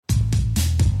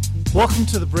Welcome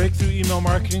to the Breakthrough Email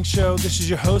Marketing Show. This is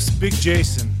your host, Big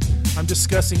Jason. I'm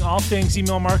discussing all things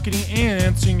email marketing and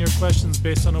answering your questions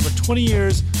based on over 20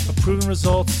 years of proven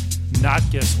results, not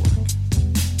guesswork.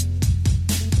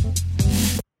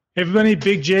 Hey everybody,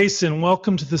 Big Jason.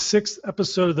 Welcome to the 6th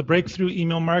episode of the Breakthrough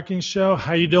Email Marketing Show.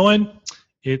 How you doing?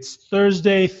 It's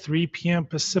Thursday, 3 p.m.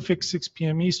 Pacific, 6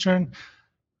 p.m. Eastern.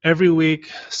 Every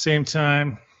week, same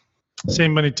time,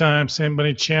 same money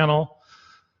channel.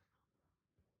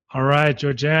 All right,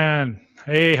 Georgianne.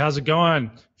 Hey, how's it going?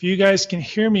 If you guys can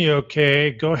hear me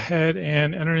okay, go ahead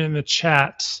and enter in the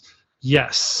chat.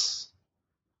 Yes.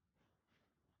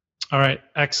 All right,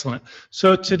 excellent.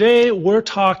 So today we're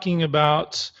talking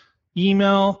about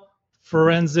email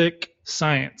forensic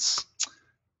science.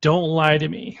 Don't lie to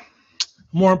me.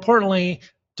 More importantly,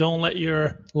 don't let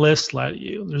your list lie to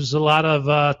you. There's a lot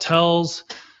of tells.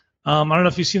 I don't know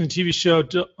if you've seen the TV show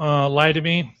Lie to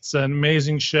Me. It's an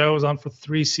amazing show. It was on for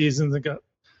 3 seasons. It got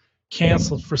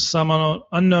canceled for some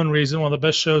unknown reason. One of the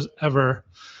best shows ever.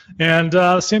 And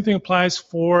the same thing applies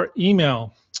for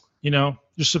email. You know,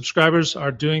 your subscribers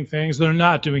are doing things. They're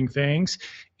not doing things.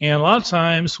 And a lot of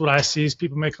times what I see is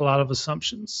people make a lot of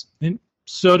assumptions. And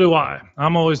so do I.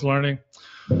 I'm always learning,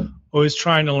 always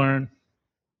trying to learn.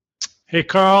 Hey,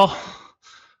 Carl.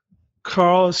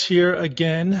 Carl is here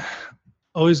again.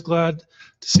 Always glad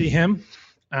to see him.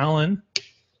 Alan.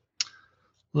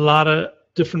 A lot of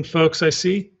different folks I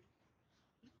see.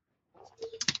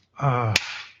 All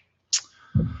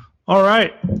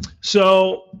right.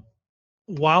 So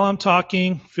while I'm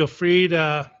talking, feel free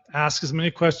to ask as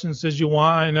many questions as you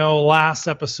want. I know last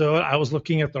episode I was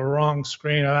looking at the wrong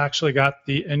screen. I actually got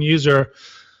the end user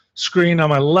screen on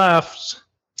my left,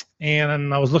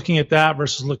 and I was looking at that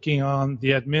versus looking on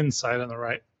the admin side on the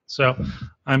right. So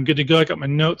I'm good to go. I got my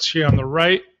notes here on the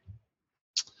right,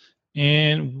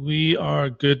 and we are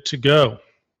good to go.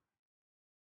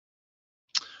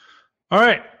 All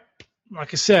right.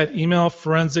 Like I said, email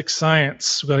forensic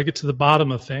science. We've got to get to the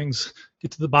bottom of things,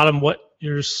 get to the bottom of what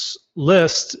your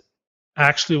list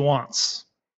actually wants.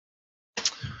 All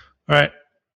right.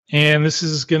 And this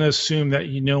is going to assume that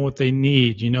you know what they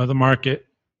need, you know the market.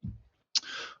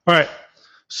 All right.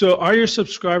 So are your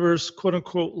subscribers, quote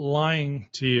unquote, lying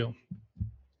to you?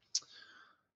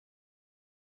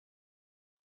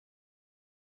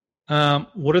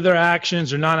 What are their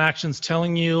actions or non-actions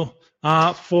telling you?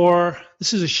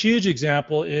 This is a huge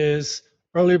example, is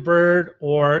early bird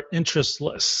or interest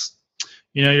lists.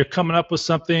 You know, you're coming up with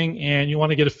something and you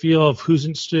want to get a feel of who's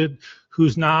interested,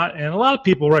 who's not. And a lot of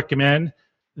people recommend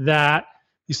that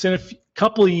you send a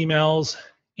couple emails,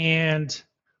 and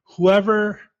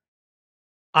whoever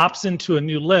opts into a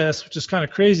new list, which is kind of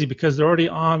crazy because they're already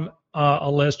on a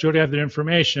list, you already have their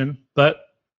information, but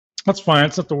that's fine.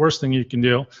 It's not the worst thing you can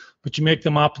do, but you make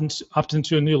them opt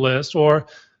into a new list. Or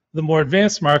the more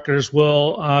advanced marketers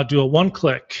will do a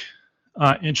one-click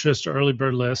interest or early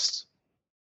bird list.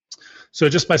 So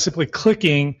just by simply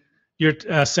clicking, you're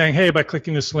saying, hey, by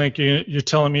clicking this link, you're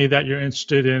telling me that you're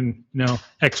interested in, you know,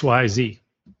 X, Y, Z.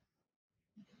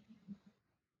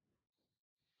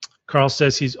 Carl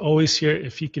says he's always here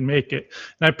if he can make it.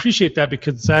 And I appreciate that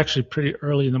because it's actually pretty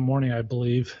early in the morning, I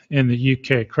believe, in the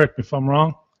UK. Correct me if I'm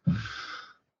wrong.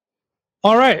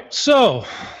 All right, so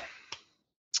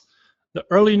the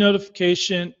early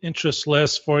notification interest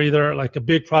list for either like a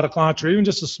big product launch or even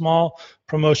just a small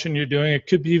promotion you're doing. It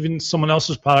could be even someone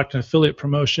else's product, an affiliate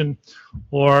promotion,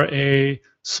 or a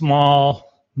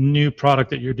small new product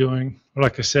that you're doing. Or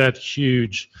like I said,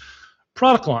 huge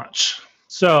product launch.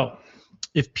 So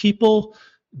if people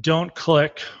don't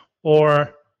click,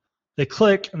 or they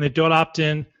click and they don't opt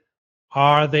in,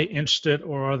 are they interested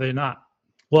or are they not?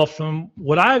 Well, from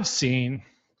what I've seen,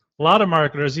 a lot of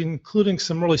marketers, including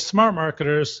some really smart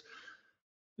marketers,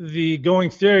 the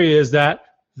going theory is that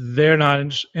they're not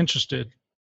interested.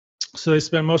 So they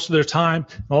spend most of their time,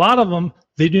 a lot of them,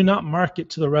 they do not market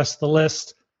to the rest of the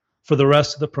list for the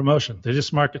rest of the promotion. They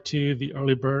just market to the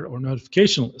early bird or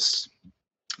notification lists.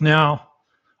 Now,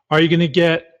 are you going to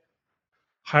get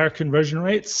higher conversion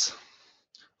rates?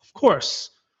 Of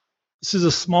course. This is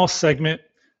a small segment.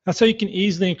 That's how you can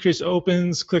easily increase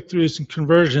opens, click-throughs, and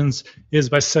conversions, is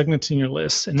by segmenting your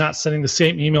list and not sending the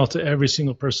same email to every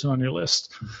single person on your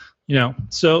list. You know,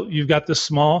 so you've got this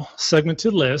small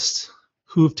segmented list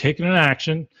who've taken an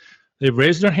action. They've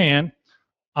raised their hand.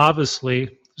 Obviously,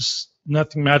 there's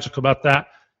nothing magical about that.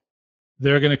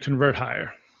 They're going to convert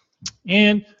higher.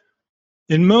 And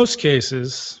in most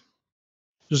cases,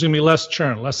 there's going to be less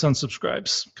churn, less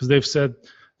unsubscribes, because they've said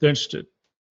they're interested.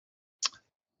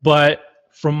 But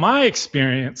from my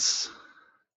experience,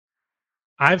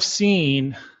 I've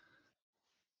seen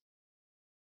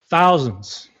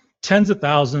thousands, tens of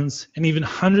thousands, and even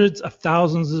hundreds of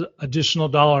thousands of additional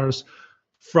dollars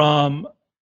from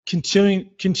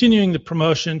continuing the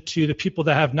promotion to the people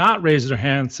that have not raised their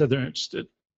hand and said they're interested.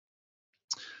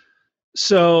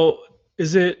 So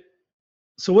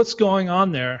what's going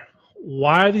on there?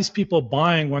 Why are these people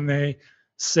buying when they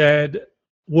said,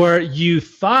 where you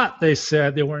thought they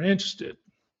said they weren't interested?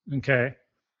 Okay.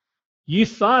 You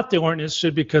thought they weren't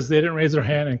interested because they didn't raise their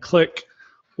hand and click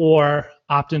or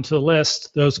opt into the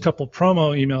list, those couple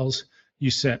promo emails you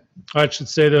sent. Or I should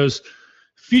say those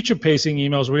future pacing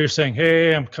emails where you're saying,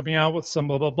 hey, I'm coming out with some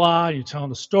blah, blah, blah. And you're telling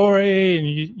the story and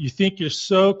you think you're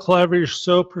so clever, you're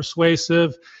so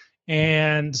persuasive.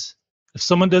 And if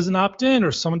someone doesn't opt in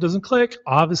or someone doesn't click,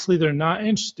 obviously they're not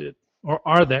interested. Or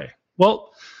are they?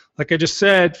 Well, like I just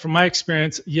said, from my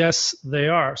experience, yes, they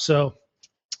are. So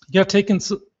you got to take in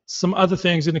some other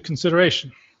things into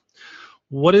consideration.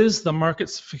 What is the market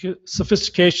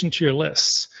sophistication to your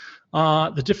lists?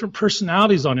 The different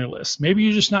personalities on your list. Maybe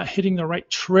you're just not hitting the right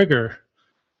trigger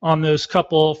on those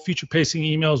couple future pacing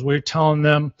emails where you're telling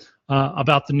them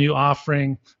about the new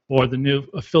offering or the new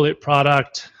affiliate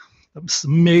product, this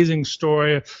amazing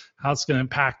story of how it's going to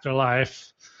impact their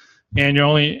life. And you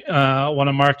only want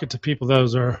to market to people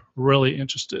those are really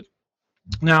interested.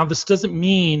 Now, this doesn't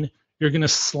mean you're going to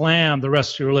slam the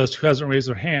rest of your list who hasn't raised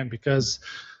their hand, because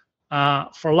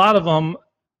for a lot of them,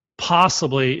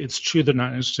 possibly it's true they're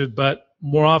not interested, but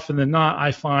more often than not,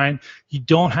 I find you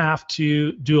don't have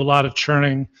to do a lot of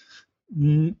churning.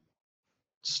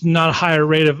 It's not a higher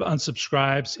rate of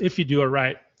unsubscribes if you do it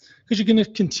right, because you're going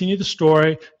to continue the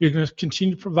story, you're going to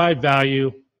continue to provide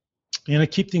value, you're going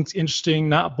to keep things interesting,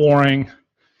 not boring,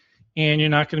 and you're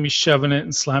not going to be shoving it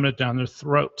and slamming it down their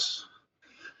throats.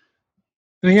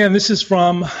 And again, this is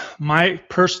from my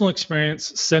personal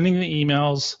experience sending the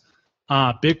emails,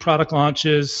 big product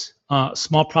launches,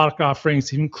 small product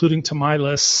offerings, including to my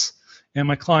lists and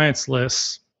my clients'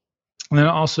 lists, and then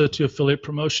also to affiliate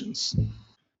promotions.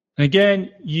 And again,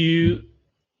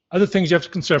 other things you have to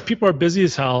consider. People are busy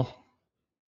as hell.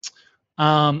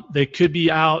 They could be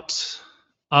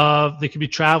they could be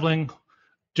traveling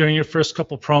during your first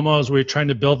couple promos where you're trying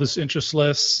to build this interest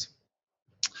list.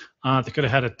 They could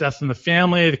have had a death in the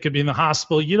family. They could be in the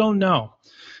hospital. You don't know.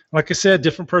 Like I said,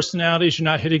 different personalities. You're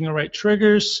not hitting the right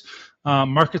triggers.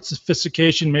 Market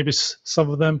sophistication, maybe some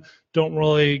of them don't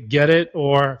really get it,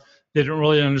 or they don't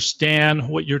really understand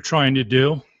what you're trying to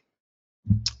do.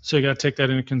 So you got to take that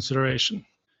into consideration.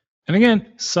 And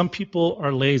again, some people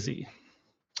are lazy.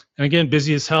 And again,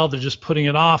 busy as hell, they're just putting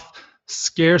it off.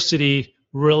 Scarcity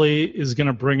really is going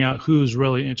to bring out who's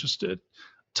really interested.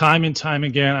 Time and time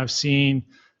again, I've seen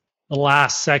the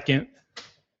last second,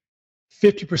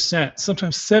 50%,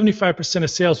 sometimes 75% of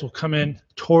sales will come in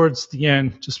towards the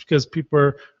end just because people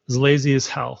are as lazy as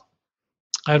hell.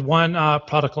 I had one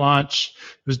product launch.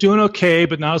 It was doing okay,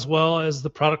 but not as well as the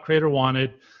product creator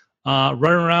wanted. Running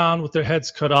around with their heads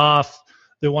cut off.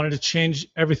 They wanted to change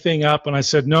everything up. And I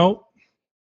said, no,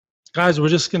 guys, we're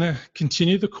just going to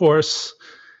continue the course.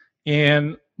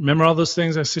 And remember all those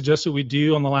things I suggested we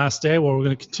do on the last day? Well, we're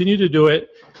going to continue to do it.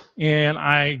 And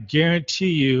I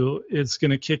guarantee you it's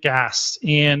going to kick ass.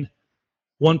 And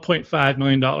 $1.5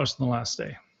 million in the last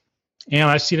day. And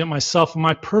I've seen it myself on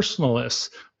my personal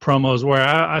list promos where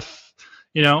I've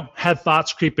had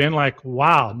thoughts creep in like,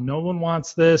 wow, no one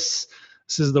wants this.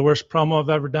 This is the worst promo I've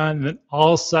ever done. And then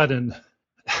all of a sudden,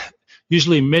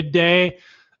 usually midday,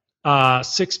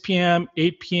 6 p.m.,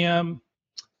 8 p.m.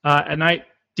 At night,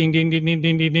 ding, ding, ding, ding,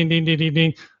 ding, ding, ding, ding, ding, ding,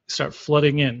 ding, start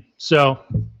flooding in. So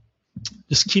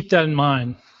just keep that in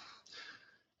mind.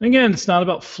 And again, it's not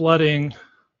about flooding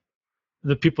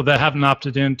the people that haven't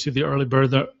opted into the early bird,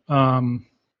 the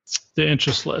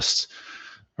interest list,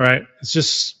 right? It's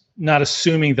just not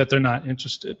assuming that they're not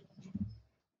interested.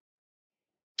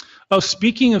 Oh,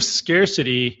 speaking of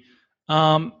scarcity,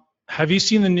 have you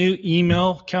seen the new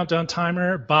email countdown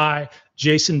timer by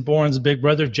Jason Bourne's big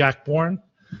brother, Jack Bourne?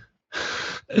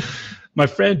 My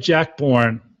friend Jack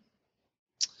Bourne.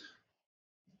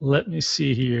 Let me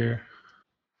see here.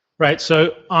 Right,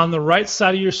 so on the right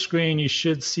side of your screen, you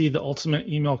should see the ultimate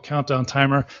email countdown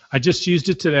timer. I just used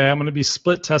it today. I'm going to be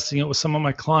split testing it with some of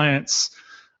my clients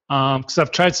because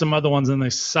I've tried some other ones and they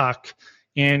suck.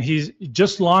 And he's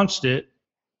just launched it.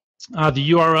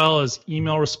 The URL is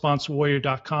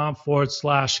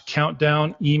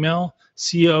emailresponsewarrior.com/countdown email,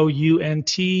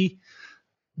 COUNTDOWN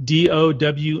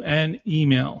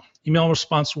email.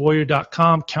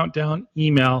 Emailresponsewarrior.com, countdown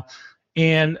email.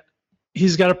 And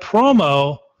he's got a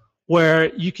promo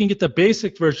where you can get the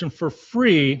basic version for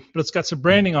free, but it's got some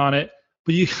branding on it.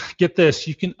 But you get this,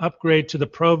 you can upgrade to the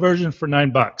pro version for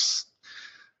 $9.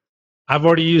 I've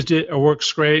already used it. It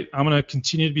works great. I'm going to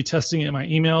continue to be testing it in my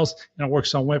emails, and it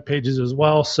works on web pages as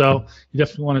well. So you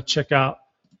definitely want to check out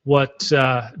what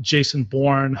Jason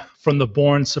Bourne from the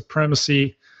Bourne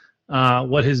Supremacy,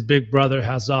 what his big brother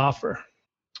has to offer.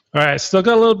 All right, still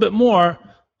got a little bit more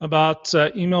about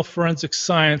email forensic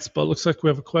science, but it looks like we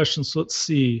have a question, so let's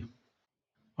see.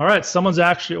 All right, someone's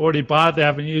actually already bought it. They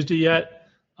haven't used it yet.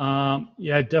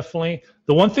 Yeah, definitely.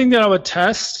 The one thing that I would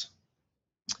test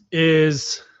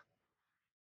is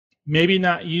maybe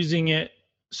not using it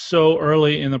so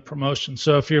early in the promotion.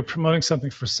 So if you're promoting something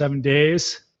for 7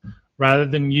 days, rather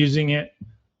than using it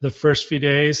the first few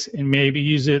days, and maybe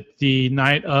use it the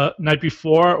night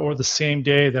before or the same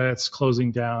day that it's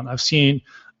closing down. I've seen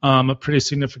a pretty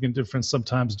significant difference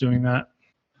sometimes doing that.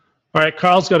 All right,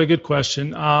 Carl's got a good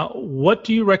question. What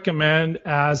do you recommend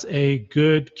as a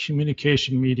good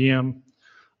communication medium?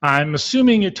 I'm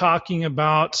assuming you're talking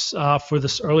about for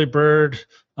this early bird,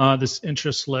 this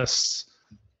interest list.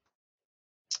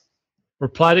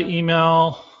 Reply to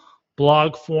email,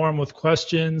 blog form with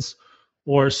questions,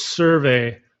 or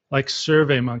survey, like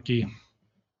SurveyMonkey.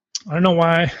 I don't know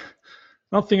why. I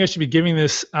don't think I should be giving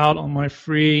this out on my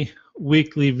free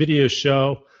weekly video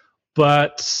show,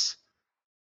 but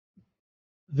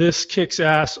this kicks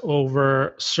ass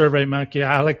over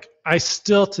SurveyMonkey. I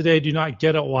still today do not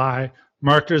get it why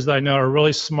marketers that I know are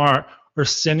really smart are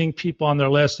sending people on their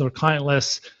list or client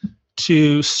lists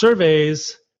to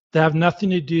surveys that have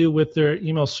nothing to do with their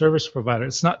email service provider.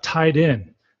 It's not tied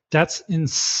in. That's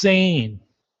insane.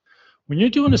 When you're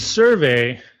doing a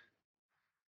survey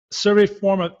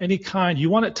form of any kind, you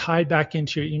want it tied back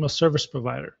into your email service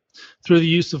provider through the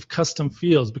use of custom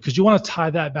fields, because you want to tie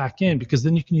that back in, because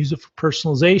then you can use it for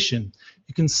personalization.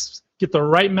 You can get the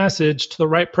right message to the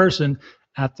right person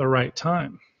at the right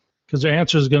time, because their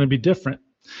answer is going to be different.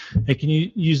 And can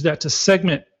you use that to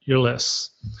segment your lists?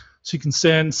 So you can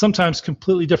send sometimes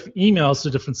completely different emails to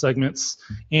different segments,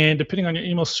 and depending on your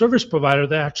email service provider,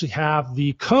 they actually have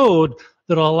the code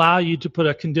that'll allow you to put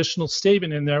a conditional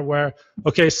statement in there where,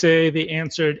 okay, say they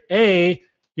answered A,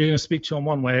 you're going to speak to them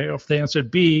one way, or if they answered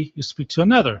B, you speak to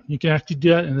another. You can actually do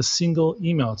that in a single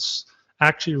email. It's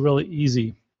actually really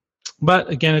easy. But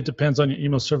again, it depends on your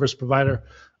email service provider.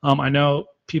 I know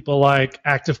people like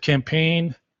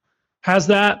ActiveCampaign has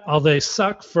that, although they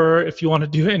suck for if you want to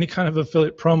do any kind of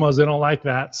affiliate promos, they don't like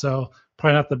that. So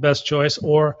probably not the best choice.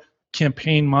 Or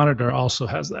Campaign Monitor also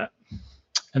has that.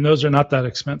 And those are not that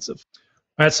expensive.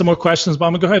 I had some more questions, but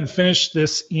I'm going to go ahead and finish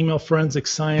this email forensic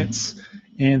science,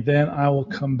 and then I will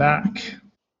come back.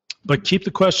 But keep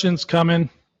the questions coming,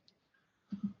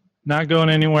 not going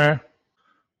anywhere.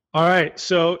 All right,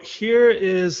 so here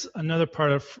is another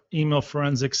part of email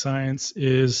forensic science,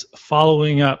 is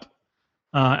following up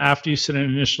after you send an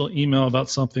initial email about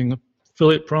something,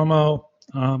 affiliate promo,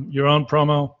 your own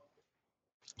promo.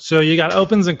 So you got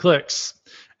opens and clicks.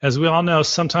 As we all know,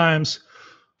 sometimes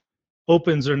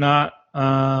opens are not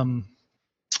 100%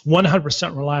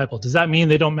 reliable. Does that mean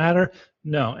they don't matter?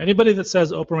 No. Anybody that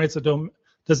says open rates that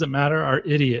doesn't matter are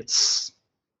idiots.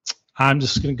 I'm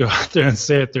just going to go out there and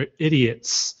say it. They're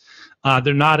idiots.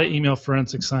 They're not an email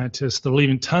forensic scientist. They're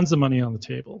leaving tons of money on the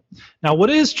table. Now, what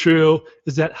is true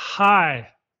is that high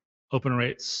open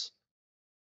rates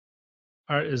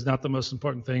is not the most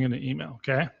important thing in an email,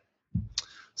 okay?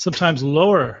 Sometimes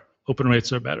lower open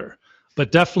rates are better,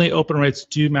 but definitely open rates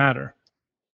do matter.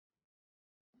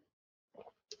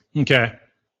 Okay,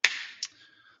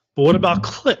 but what about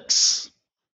clicks?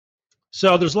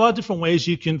 So there's a lot of different ways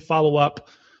you can follow up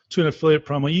to an affiliate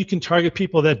promo. You can target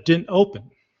people that didn't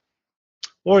open,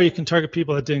 or you can target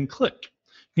people that didn't click.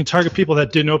 You can target people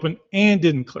that didn't open and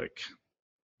didn't click.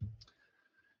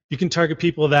 You can target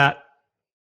people that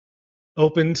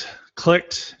opened,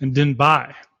 clicked, and didn't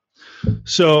buy.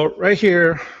 So right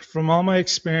here, from all my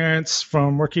experience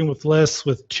from working with lists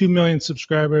with 2 million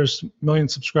subscribers,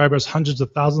 hundreds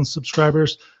of thousands of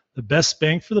subscribers, the best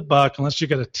bang for the buck, unless you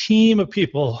got a team of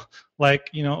people like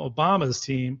Obama's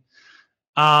team,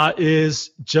 is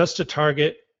just to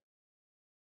target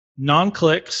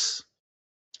non-clicks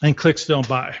and clicks don't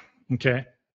buy. Okay,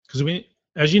 because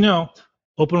as you know,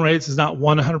 open rates is not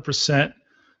 100%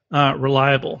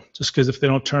 reliable. Just because if they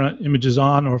don't turn images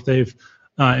on, or if they've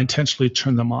intentionally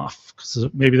turn them off, because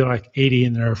maybe they're like 80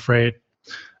 and they're afraid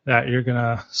that you're going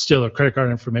to steal their credit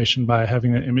card information by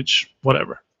having an image,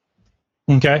 whatever.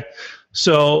 Okay,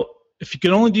 so if you can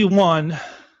only do one,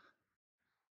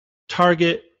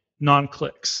 target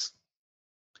non-clicks.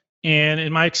 And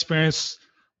in my experience,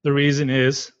 the reason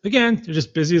is, again, they're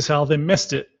just busy as hell, they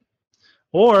missed it,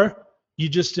 or you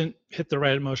just didn't hit the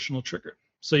right emotional trigger.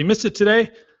 So you missed it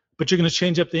today, but you're going to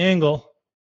change up the angle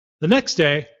the next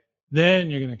day, then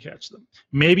you're going to catch them.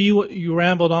 Maybe you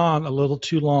rambled on a little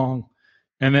too long,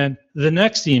 and then the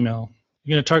next email,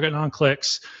 you're going to target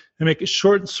non-clicks and make it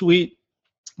short and sweet,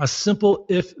 a simple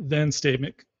if-then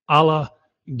statement, a la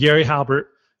Gary Halbert,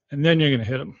 and then you're going to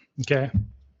hit them, okay?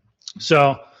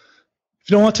 So if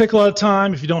you don't want to take a lot of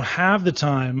time, if you don't have the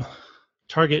time,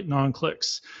 target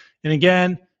non-clicks. And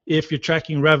again, if you're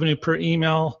tracking revenue per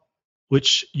email,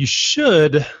 which you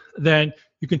should, then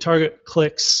you can target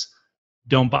clicks,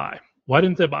 don't buy. Why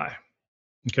didn't they buy?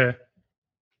 Okay.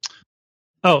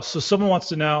 Oh, so someone wants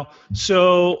to know,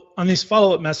 so on these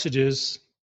follow-up messages,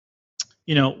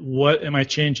 what am I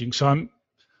changing? So I'm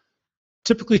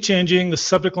typically changing the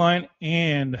subject line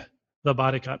and the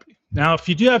body copy. Now, if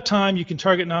you do have time, you can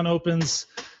target non-opens.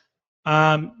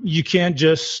 You can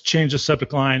just change the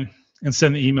subject line and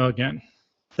send the email again.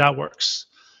 That works.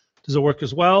 Does it work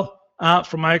as well?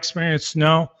 From my experience,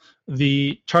 no.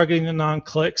 The targeting the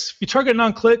non-clicks. If you target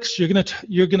non-clicks,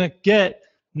 you're gonna get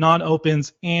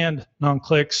non-opens and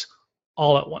non-clicks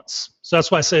all at once. So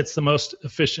that's why I say it's the most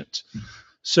efficient.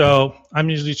 So I'm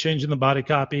usually changing the body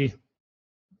copy,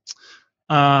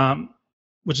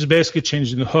 which is basically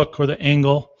changing the hook or the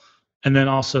angle, and then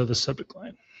also the subject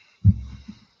line.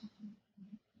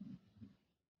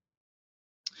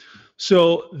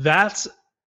 So that's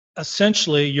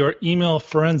essentially your email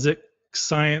forensic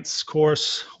science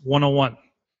course 101.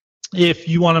 If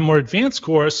you want a more advanced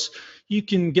course, you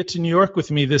can get to New York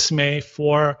with me this May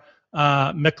for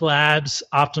McLab's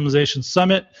Optimization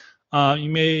Summit. You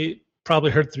may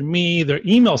probably heard through me, their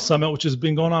email summit, which has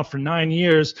been going on for 9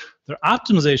 years. Their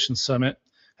optimization summit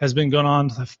has been going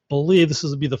on, I believe this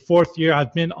will be the 4th year.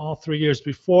 I've been all 3 years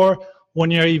before.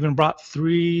 1 year I even brought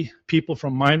 3 people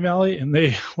from Mindvalley, and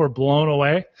they were blown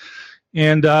away.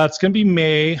 And it's going to be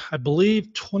May, I believe,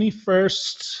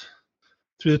 21st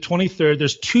through the 23rd.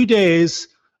 There's 2 days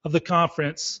of the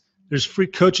conference. There's free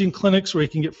coaching clinics where you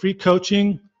can get free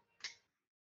coaching.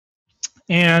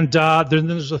 And then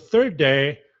there's a 3rd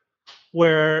day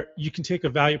where you can take a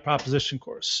value proposition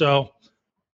course. So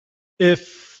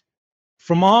if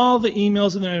from all the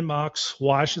emails in their inbox,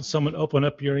 why should someone open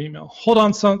up your email? Hold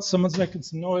on, someone's making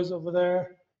some noise over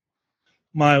there.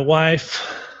 My wife,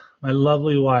 my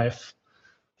lovely wife,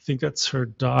 I think that's her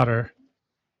daughter.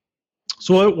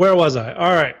 So where was I?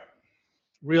 All right.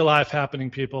 Real life happening,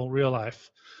 people, real life.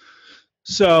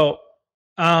 So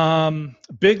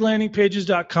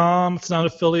biglandingpages.com, it's not an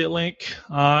affiliate link.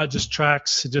 It just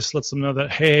tracks, it just lets them know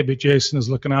that, hey, Big Jason is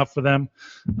looking out for them.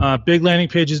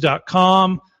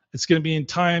 Biglandingpages.com, it's going to be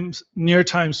near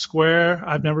Times Square.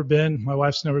 I've never been, my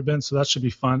wife's never been, so that should be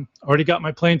fun. Already got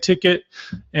my plane ticket,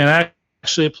 and I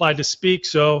actually applied to speak,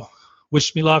 so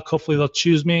wish me luck. Hopefully they'll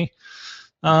choose me.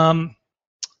 In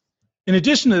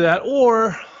addition to that,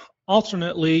 or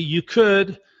alternately, you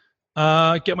could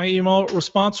get my Email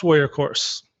Response Warrior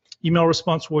course,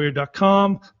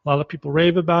 emailresponsewarrior.com. A lot of people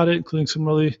rave about it, including some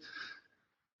really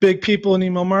big people in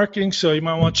email marketing, so you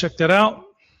might want to check that out,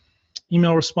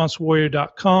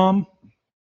 emailresponsewarrior.com.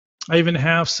 I even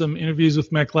have some interviews with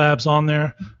McLabs on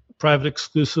there, private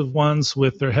exclusive ones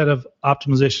with their head of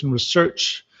optimization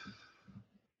research.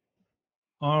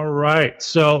 All right,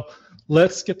 so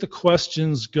let's get the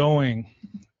questions going.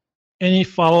 Any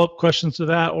follow-up questions to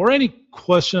that, or any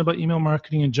question about email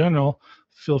marketing in general,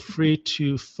 feel free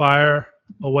to fire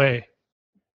away.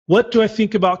 What do I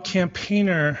think about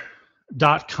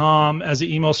Campaigner.com as an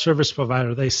email service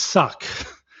provider? They suck.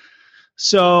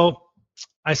 So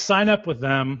I signed up with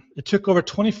them. It took over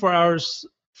 24 hours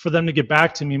for them to get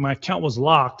back to me. My account was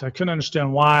locked. I couldn't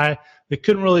understand why. They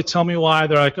couldn't really tell me why.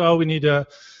 They're like, oh, we need to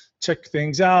check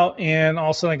things out. And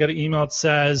all of a sudden I got an email that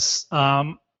says,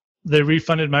 they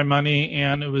refunded my money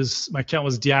and my account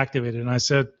was deactivated. And I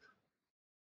said,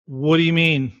 what do you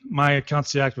mean my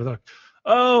account's deactivated? Like,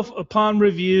 oh, upon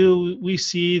review, we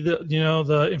see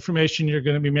the information you're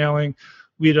going to be mailing.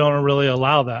 We don't really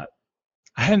allow that.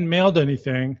 I hadn't mailed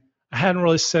anything. I hadn't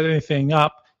really set anything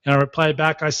up. And I replied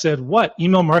back, I said, what,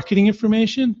 email marketing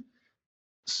information?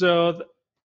 So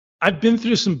I've been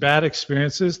through some bad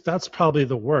experiences. That's probably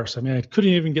the worst. I mean, I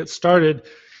couldn't even get started.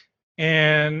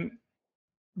 And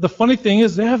the funny thing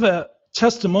is they have a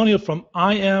testimonial from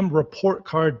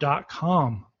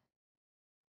imreportcard.com. What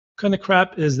kind of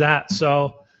crap is that?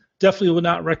 So definitely would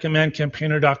not recommend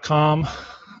Campaigner.com.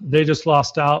 They just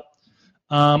lost out.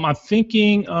 I'm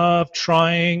thinking of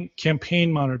trying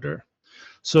Campaign Monitor.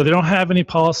 So they don't have any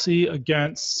policy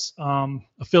against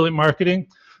affiliate marketing.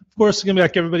 Of course, it's going to be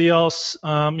like everybody else.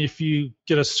 If you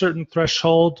get a certain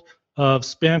threshold of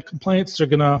spam complaints, they're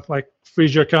going to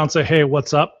freeze your account and say, hey,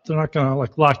 what's up? They're not going to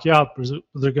lock you out.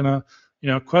 They're going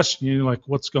to question you,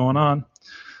 what's going on.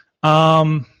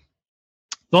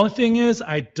 The only thing is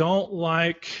I don't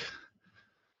like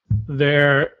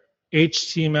their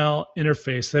HTML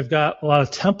interface. They've got a lot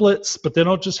of templates, but they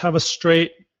don't just have a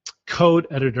straight code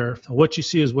editor. What you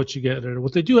see is what you get editor.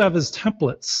 What they do have is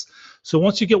templates. So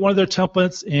once you get one of their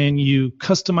templates and you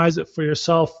customize it for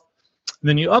yourself, and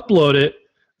then you upload it,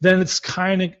 then it's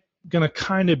going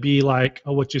to be like,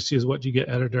 oh, what you see is what you get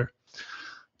editor.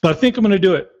 But I think I'm going to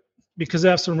do it because they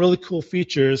have some really cool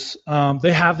features.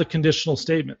 They have the conditional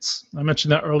statements. I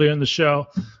mentioned that earlier in the show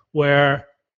where,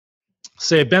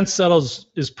 say, Ben Settles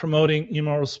is promoting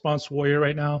Email Response Warrior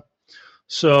right now.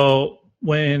 So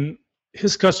when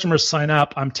his customers sign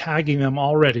up, I'm tagging them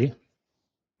already.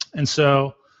 And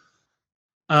so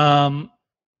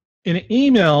in an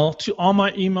email to all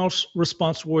my Email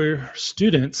Response Warrior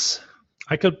students,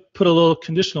 I could put a little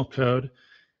conditional code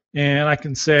and I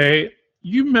can say,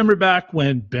 you remember back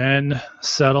when Ben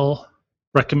Settle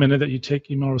recommended that you take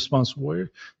Email Response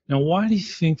Warrior? Now, why do you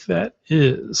think that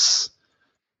is?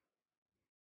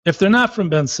 If they're not from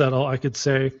Ben Settle, I could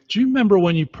say, do you remember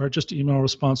when you purchased Email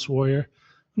Response Warrior?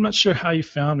 I'm not sure how you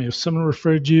found me, if someone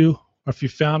referred you or if you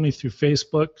found me through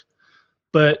Facebook,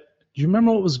 but do you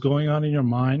remember what was going on in your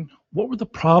mind? What were the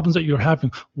problems that you were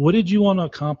having? What did you want to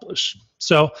accomplish?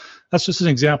 So that's just an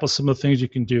example of some of the things you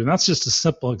can do. And that's just a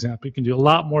simple example. You can do a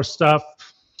lot more stuff.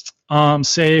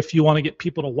 Say if you want to get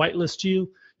people to whitelist you,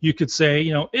 you could say,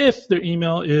 if their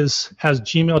email has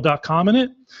gmail.com in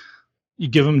it, you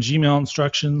give them Gmail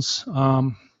instructions.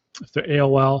 If they're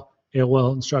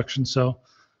AOL instructions. So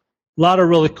a lot of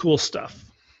really cool stuff.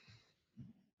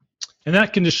 And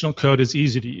that conditional code is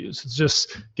easy to use. It's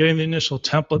just getting the initial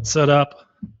template set up,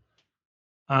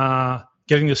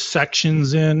 getting the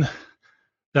sections in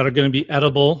that are going to be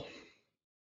editable.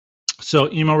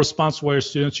 So Email Response Warrior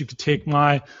students, you could take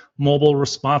my mobile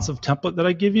responsive template that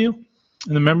I give you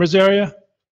in the members area,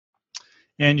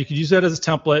 and you could use that as a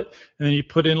template, and then you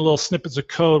put in little snippets of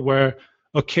code where,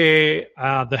 okay,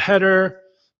 the header,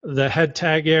 the head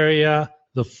tag area,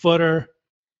 the footer,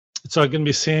 it's all going to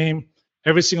be the same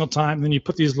every single time. And then you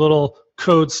put these little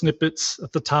code snippets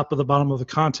at the top of the bottom of the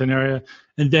content area,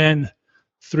 and then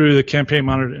through the Campaign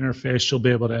Monitor interface, you'll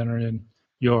be able to enter in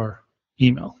your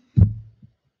email.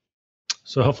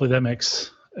 So hopefully that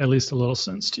makes at least a little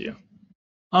sense to you.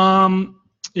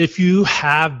 If you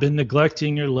have been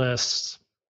neglecting your list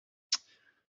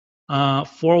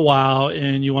for a while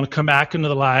and you want to come back into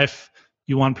the life,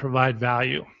 you want to provide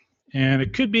value. And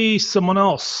it could be someone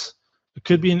else. It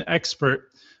could be an expert.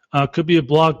 It could be a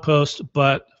blog post.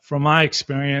 But from my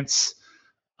experience,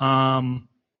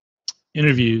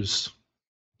 interviews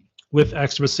with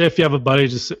experts. Say if you have a buddy,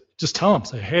 just tell them.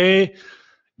 Say, hey,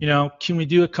 can we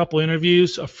do a couple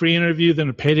interviews, a free interview, then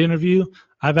a paid interview?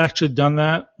 I've actually done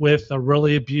that with a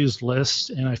really abused list,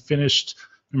 and I finished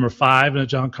number 5 in a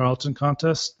John Carlton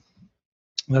contest.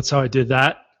 That's how I did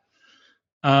that.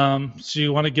 So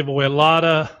you want to give away a lot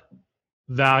of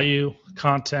value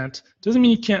content. Doesn't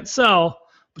mean you can't sell,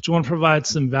 but you want to provide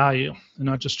some value and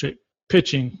not just straight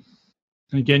pitching.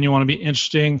 And again, you want to be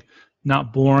interesting,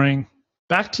 not boring.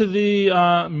 Back to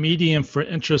the medium for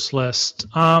interest list.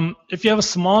 If you have a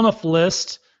small enough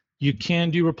list, you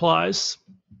can do replies.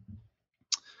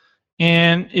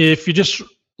 And if you're just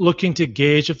looking to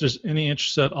gauge if there's any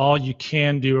interest at all, you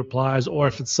can do replies. Or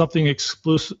if it's something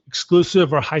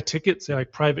exclusive or high ticket, say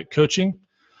like private coaching,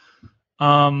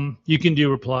 you can do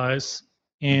replies.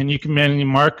 And you can manually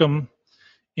mark them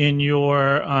in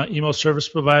your email service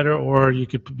provider, or you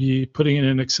could be putting it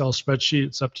in an Excel spreadsheet.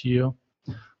 It's up to you.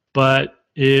 But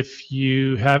if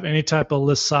you have any type of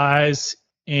list size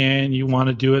and you want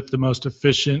to do it the most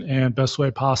efficient and best way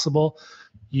possible,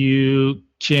 you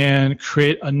can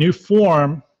create a new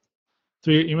form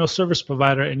through your email service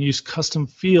provider and use custom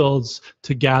fields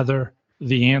to gather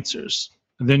the answers.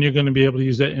 And then you're going to be able to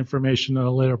use that information at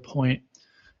a later point,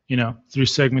 through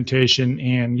segmentation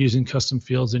and using custom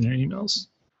fields in your emails.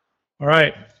 All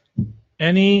right.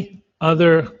 Any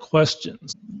other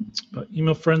questions about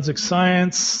email forensic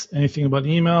science? Anything about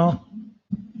email?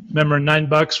 Remember,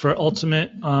 $9 for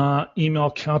ultimate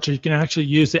email counter. You can actually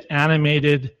use the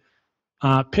animated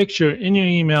picture in your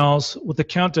emails with the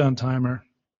countdown timer.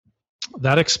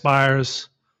 That expires.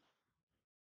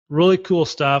 Really cool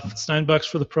stuff. It's $9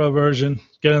 for the pro version.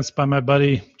 Get it by my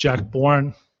buddy Jack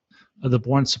Bourne of the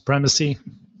Bourne Supremacy.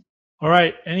 All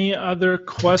right. Any other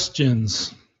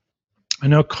questions? I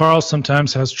know Carl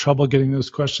sometimes has trouble getting those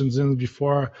questions in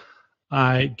before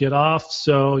I get off,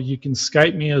 so you can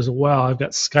Skype me as well. I've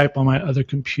got Skype on my other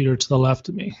computer to the left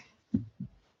of me.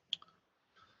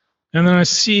 And then I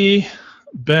see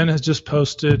Ben has just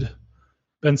posted,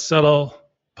 Ben Settle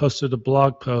posted a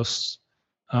blog post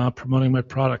promoting my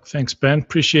product. Thanks, Ben.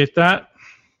 Appreciate that.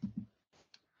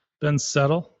 Ben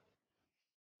Settle.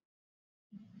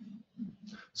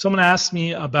 Someone asked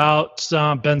me about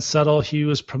Ben Settle. He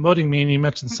was promoting me, and he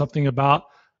mentioned something about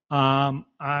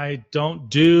I don't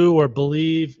do or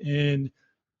believe in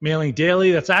mailing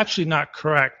daily. That's actually not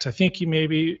correct. I think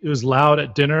it was loud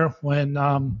at dinner when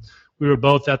we were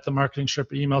both at the Marketing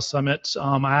Sherpa Email Summit.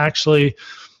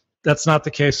 That's not the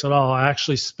case at all. I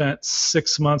actually spent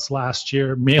 6 months last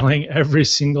year mailing every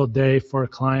single day for a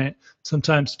client,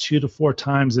 sometimes 2 to 4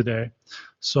 times a day.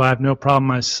 So I have no problem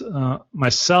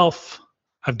myself.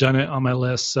 I've done it on my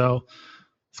list. So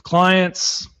with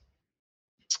clients,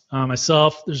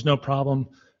 myself, there's no problem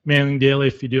mailing daily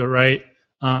if you do it right.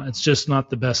 It's just not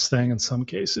the best thing in some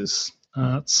cases.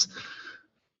 It's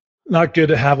not good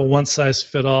to have a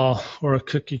one-size-fit-all or a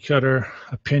cookie-cutter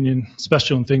opinion,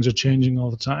 especially when things are changing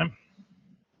all the time.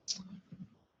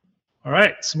 All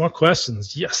right, some more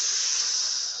questions.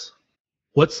 Yes.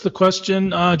 What's the question,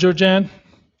 Georgianne?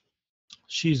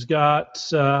 She's got,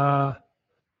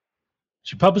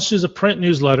 she publishes a print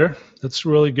newsletter that's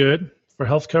really good for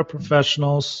healthcare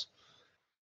professionals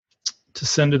to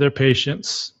send to their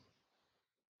patients.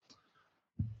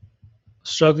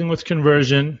 Struggling with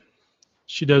conversion.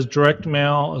 She does direct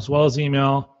mail as well as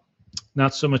email,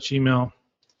 not so much email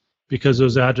because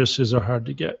those addresses are hard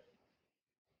to get.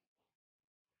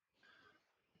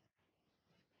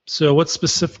 So what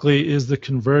specifically is the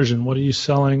conversion? What are you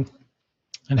selling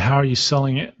and how are you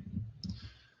selling it?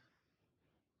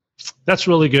 That's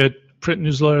really good. Print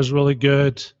newsletter is really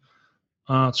good.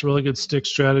 It's a really good stick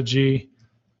strategy.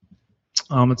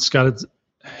 It's got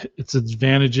its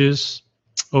advantages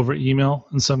over email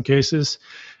in some cases.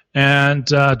 And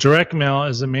direct mail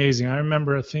is amazing. I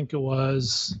remember, I think it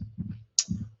was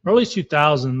early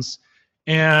 2000s,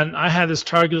 and I had this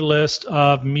targeted list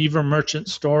of Meaver merchant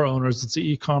store owners. It's an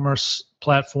e-commerce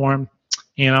platform,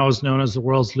 and I was known as the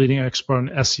world's leading expert on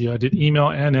SEO. I did email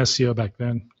and SEO back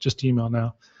then, just email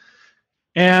now.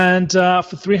 And for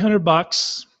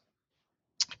 $300,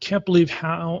 I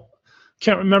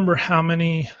can't remember how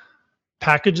many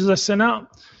packages I sent out.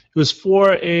 It was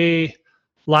for a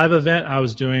live event I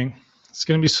was doing. It's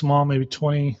going to be small, maybe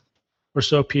 20 or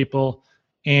so people.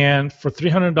 And for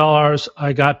 $300,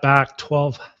 I got back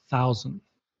 12,000.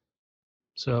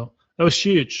 So that was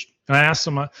huge. And I asked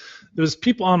them, there was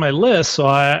people on my list.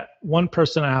 So one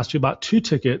person asked you about 2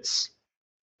 tickets,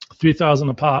 3,000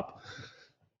 a pop.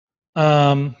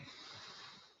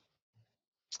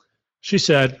 She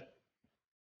said,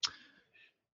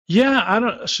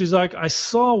 yeah, she's like, I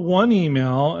saw one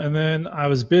email and then I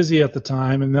was busy at the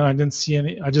time and then I didn't see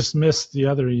any, I just missed the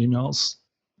other emails.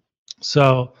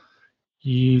 So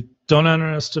you don't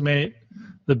underestimate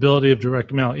the ability of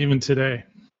direct mail, even today.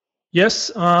 Yes,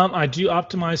 I do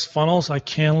optimize funnels. I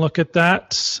can look at that.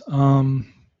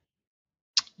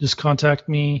 Just contact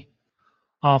me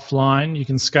offline. You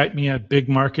can Skype me at Big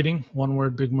Marketing, one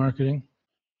word, Big Marketing.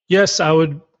 Yes, I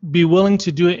would be willing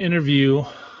to do an interview.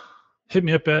 Hit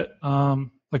me up at,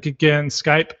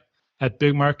 Skype at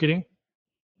Big Marketing.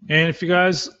 And if you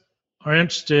guys are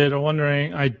interested or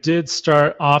wondering, I did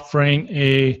start offering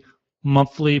a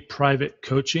monthly private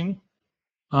coaching.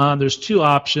 There's 2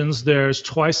 options. There's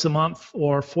twice a month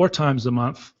or 4 times a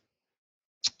month,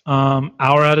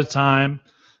 hour at a time.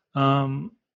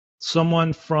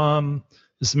 Someone from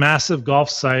this massive golf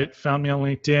site found me on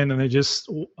LinkedIn, and they just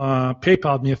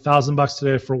PayPal'd me $1,000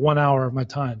 today for 1 hour of my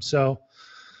time. So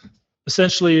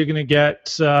essentially, you're going to get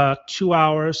 2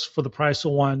 hours for the price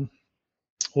of 1,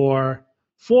 or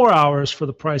 4 hours for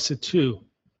the price of 2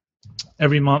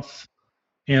 every month.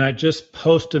 And I just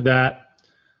posted that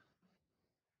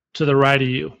to the right of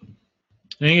you.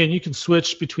 And again, you can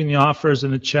switch between the offers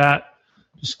and the chat.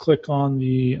 Just click on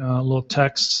the little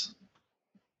text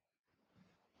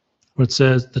where it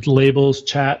says the labels,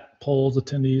 chat, polls,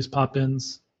 attendees,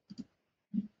 pop-ins.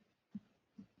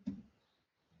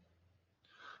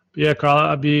 But yeah, Carla,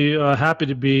 I'd be happy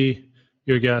to be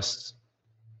your guest.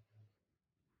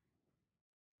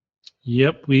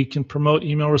 Yep, we can promote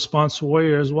Email Response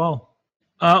Warrior as well.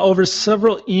 Over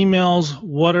several emails,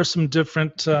 what are some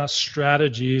different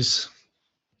strategies?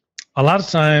 A lot of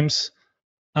times,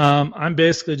 I'm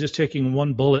basically just taking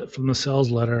one bullet from the sales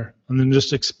letter and then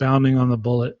just expounding on the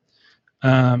bullet.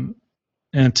 And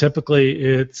typically,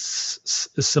 it's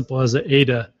as simple as the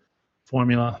AIDA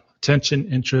formula: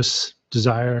 attention, interest,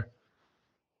 desire,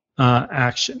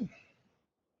 action.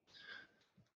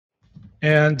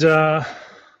 And the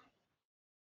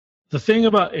thing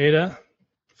about AIDA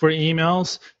for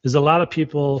emails is a lot of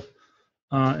people,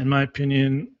 in my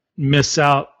opinion, miss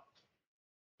out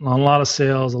on a lot of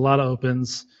sales, a lot of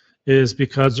opens, is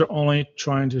because they're only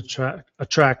trying to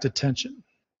attract attention,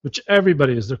 which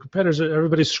everybody is. Their competitors,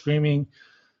 everybody's screaming,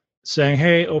 saying,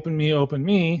 hey, open me, open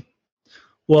me.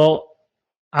 Well,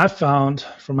 I found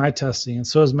from my testing, and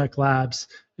so has Mech Labs,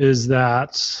 is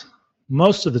that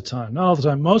most of the time, not all the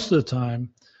time, most of the time,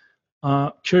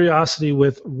 curiosity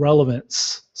with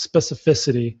relevance,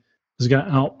 specificity is going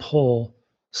to outpull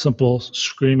simple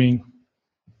screaming,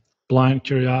 blind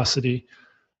curiosity,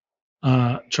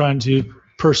 trying to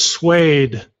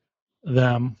persuade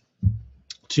them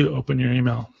to open your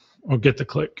email or get the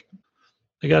click.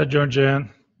 I got it, Jan.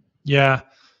 Yeah.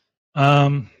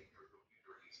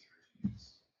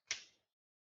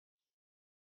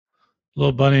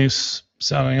 Little bunny's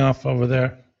sounding off over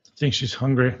there. I think she's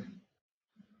hungry.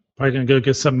 Probably going to go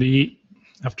get something to eat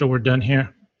after we're done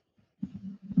here.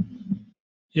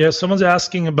 Yeah, someone's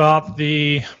asking about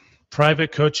the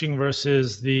private coaching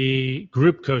versus the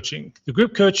group coaching. The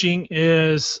group coaching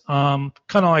is kind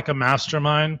of like a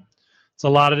mastermind. It's a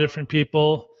lot of different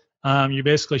people. You're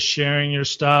basically sharing your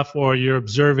stuff, or you're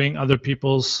observing other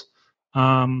people's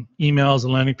emails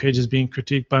and landing pages being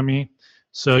critiqued by me.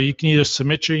 So you can either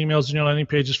submit your emails and your landing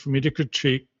pages for me to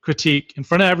critique in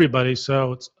front of everybody.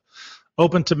 So it's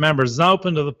open to members. It's not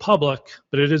open to the public,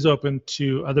 but it is open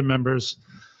to other members.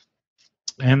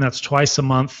 And that's twice a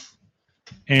month.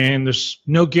 And there's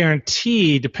no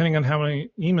guarantee, depending on how many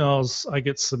emails I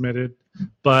get submitted.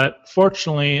 But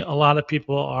fortunately, a lot of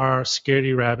people are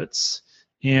scaredy rabbits,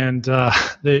 and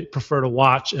they prefer to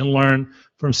watch and learn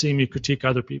from seeing me critique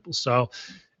other people. So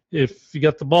if you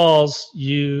get the balls,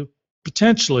 you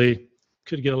potentially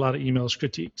could get a lot of emails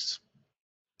critiques.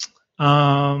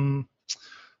 So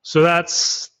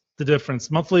that's the difference.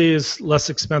 Monthly is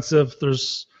less expensive.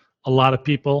 There's a lot of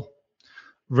people,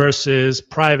 versus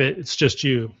private, it's just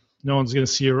you. No one's going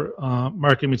to see your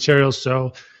marketing materials.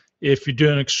 So if you're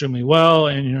doing extremely well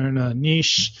and you're in a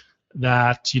niche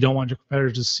that you don't want your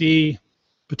competitors to see,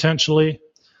 potentially,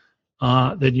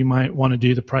 then you might want to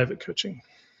do the private coaching,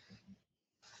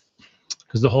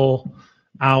 because the whole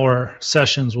hour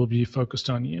sessions will be focused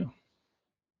on you.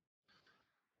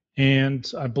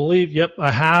 And I believe, yep,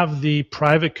 I have the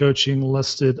private coaching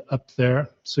listed up there.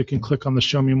 So you can click on the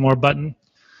Show Me More button.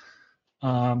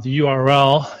 The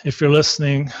URL, if you're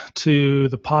listening to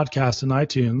the podcast in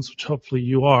iTunes, which hopefully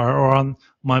you are, or on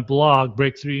my blog,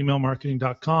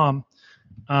 breakthroughemailmarketing.com,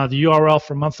 the URL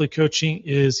for monthly coaching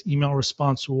is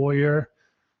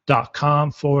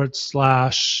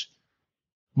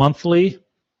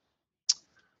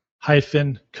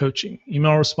emailresponsewarrior.com/monthly-coaching.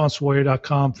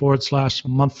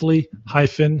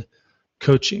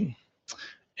 emailresponsewarrior.com/monthly-coaching.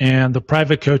 And the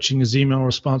private coaching is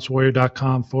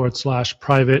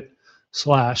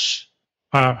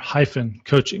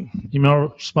emailresponsewarrior.com/private/hyphen-coaching.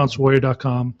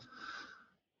 emailresponsewarrior.com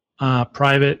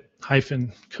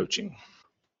private-coaching.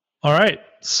 All right.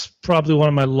 It's probably one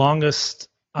of my longest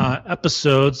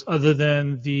episodes, other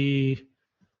than the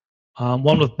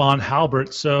one with Bon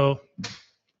Halbert. So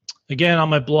again, on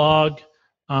my blog,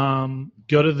 go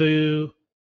to the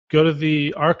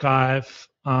archive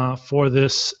for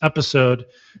this episode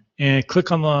and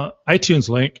click on the iTunes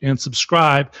link and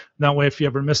subscribe. That way, if you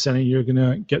ever miss any, you're going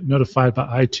to get notified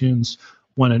by iTunes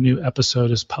when a new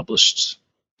episode is published.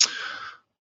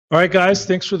 All right, guys,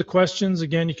 thanks for the questions.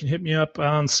 Again, you can hit me up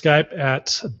on Skype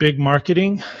at Big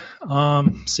Marketing.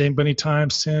 Same bunny time,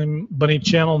 same bunny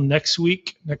channel next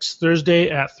week, next Thursday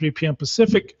at 3 p.m.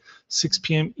 Pacific, 6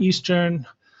 p.m. Eastern.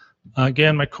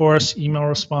 Again, my course,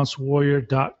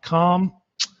 emailresponsewarrior.com.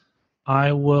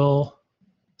 I will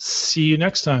see you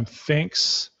next time.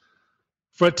 Thanks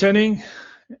for attending,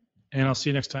 and I'll see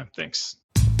you next time. Thanks.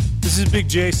 This is Big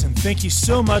Jason. Thank you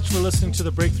so much for listening to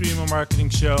the Breakthrough Email Marketing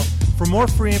Show. For more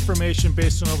free information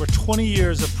based on over 20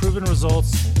 years of proven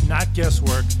results, not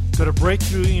guesswork, go to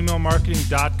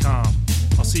breakthroughemailmarketing.com.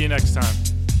 I'll see you next time.